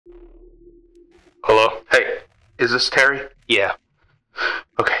Is this Terry? Yeah.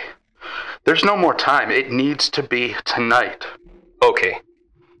 Okay. There's no more time. It needs to be tonight. Okay.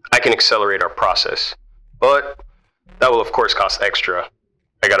 I can accelerate our process. But that will of course cost extra.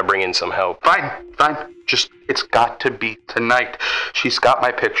 I gotta bring in some help. Fine. Just, it's got to be tonight. She's got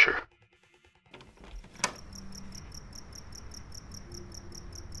my picture.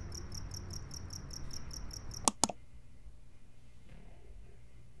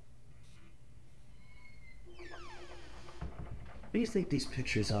 What do you think these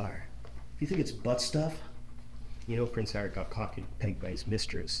pictures are? Do you think it's butt stuff? You know Prince Eric got cocked and pegged by his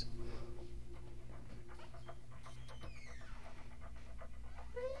mistress.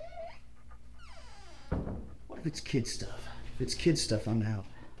 What if it's kid stuff? If it's kid stuff, I'm out.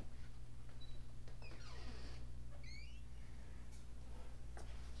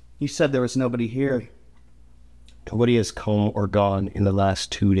 You said there was nobody here. Nobody has come or gone in the last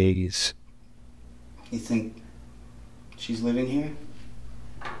 2 days. You think she's living here?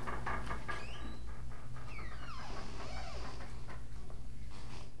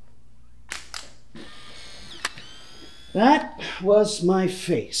 That was my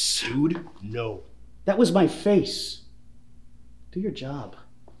face. Dude, no. That was my face. Do your job.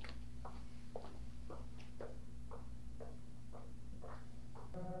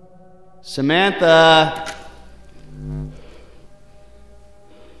 Samantha!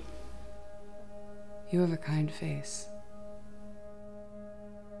 You have a kind face.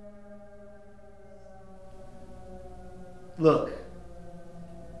 Look,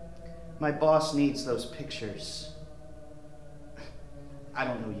 my boss needs those pictures. I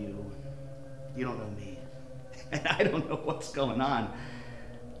don't know you. You don't know me. And I don't know what's going on.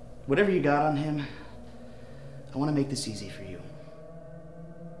 Whatever you got on him, I want to make this easy for you.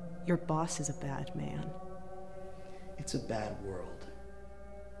 Your boss is a bad man. It's a bad world.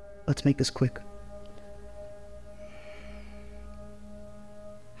 Let's make this quick.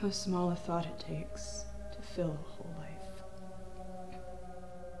 How small a thought it takes to fill a whole life.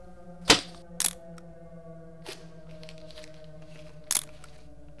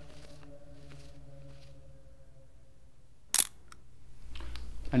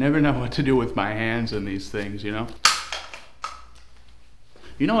 I never know what to do with my hands in these things, you know?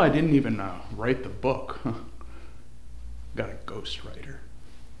 You know, I didn't even write the book. Got a ghostwriter.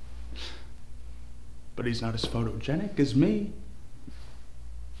 But he's not as photogenic as me.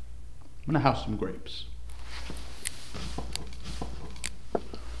 I'm gonna house some grapes.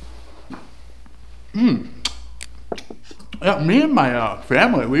 Yeah, me and my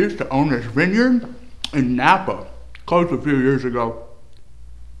family, we used to own this vineyard in Napa. Closed a few years ago.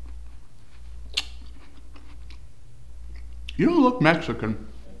 You don't look Mexican.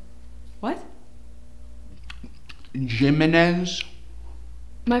 What? Jimenez?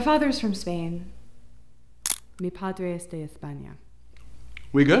 My father's from Spain. Mi padre es de España.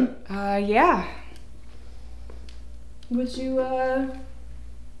 We good? Yeah. Would you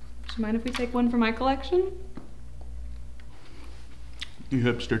mind if we take one for my collection? You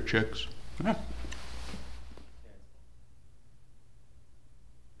hipster chicks. Yeah.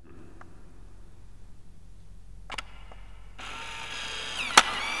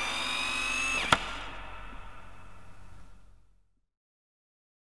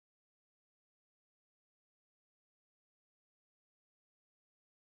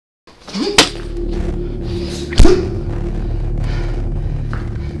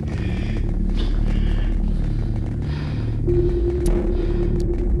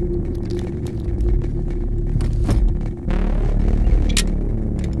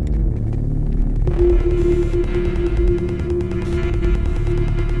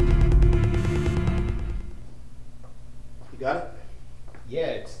 Got it?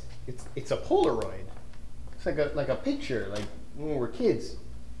 Yeah, it's a Polaroid. It's like a picture, like when we were kids.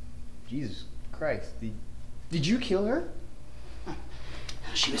 Jesus Christ. Did you kill her?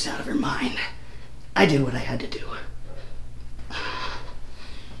 She was out of her mind. I did what I had to do.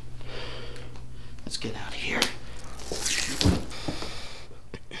 Let's get out of here.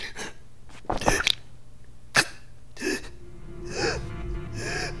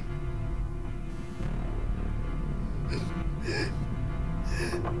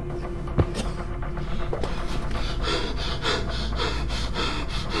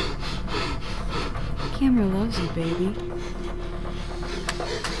 The camera loves you, baby.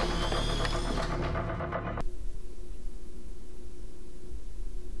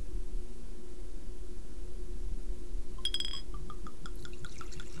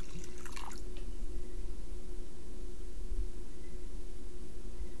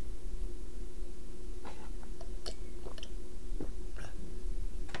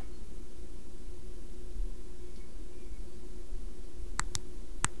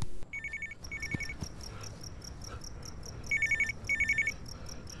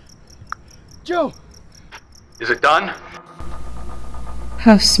 Joe! Is it done?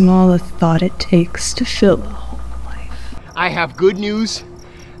 How small a thought it takes to fill a whole life. I have good news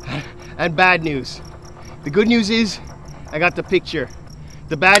and bad news. The good news is I got the picture.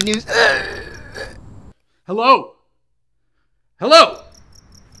 The bad news... Hello? Hello?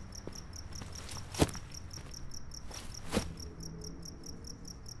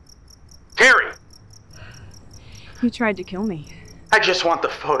 Terry! You tried to kill me. I just want the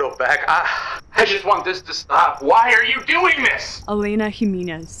photo back. I just want this to stop. Why are you doing this? Elena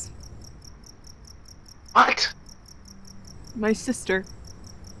Jimenez. What? My sister.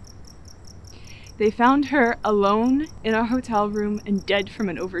 They found her alone in a hotel room and dead from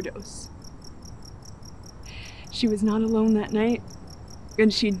an overdose. She was not alone that night,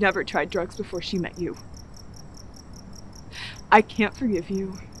 and she'd never tried drugs before she met you. I can't forgive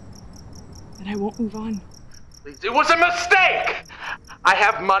you, and I won't move on. Please, it was a mistake! I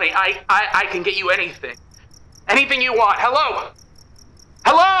have money. I can get you anything. Anything you want. Hello?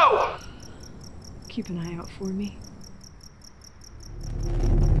 Hello? Keep an eye out for me.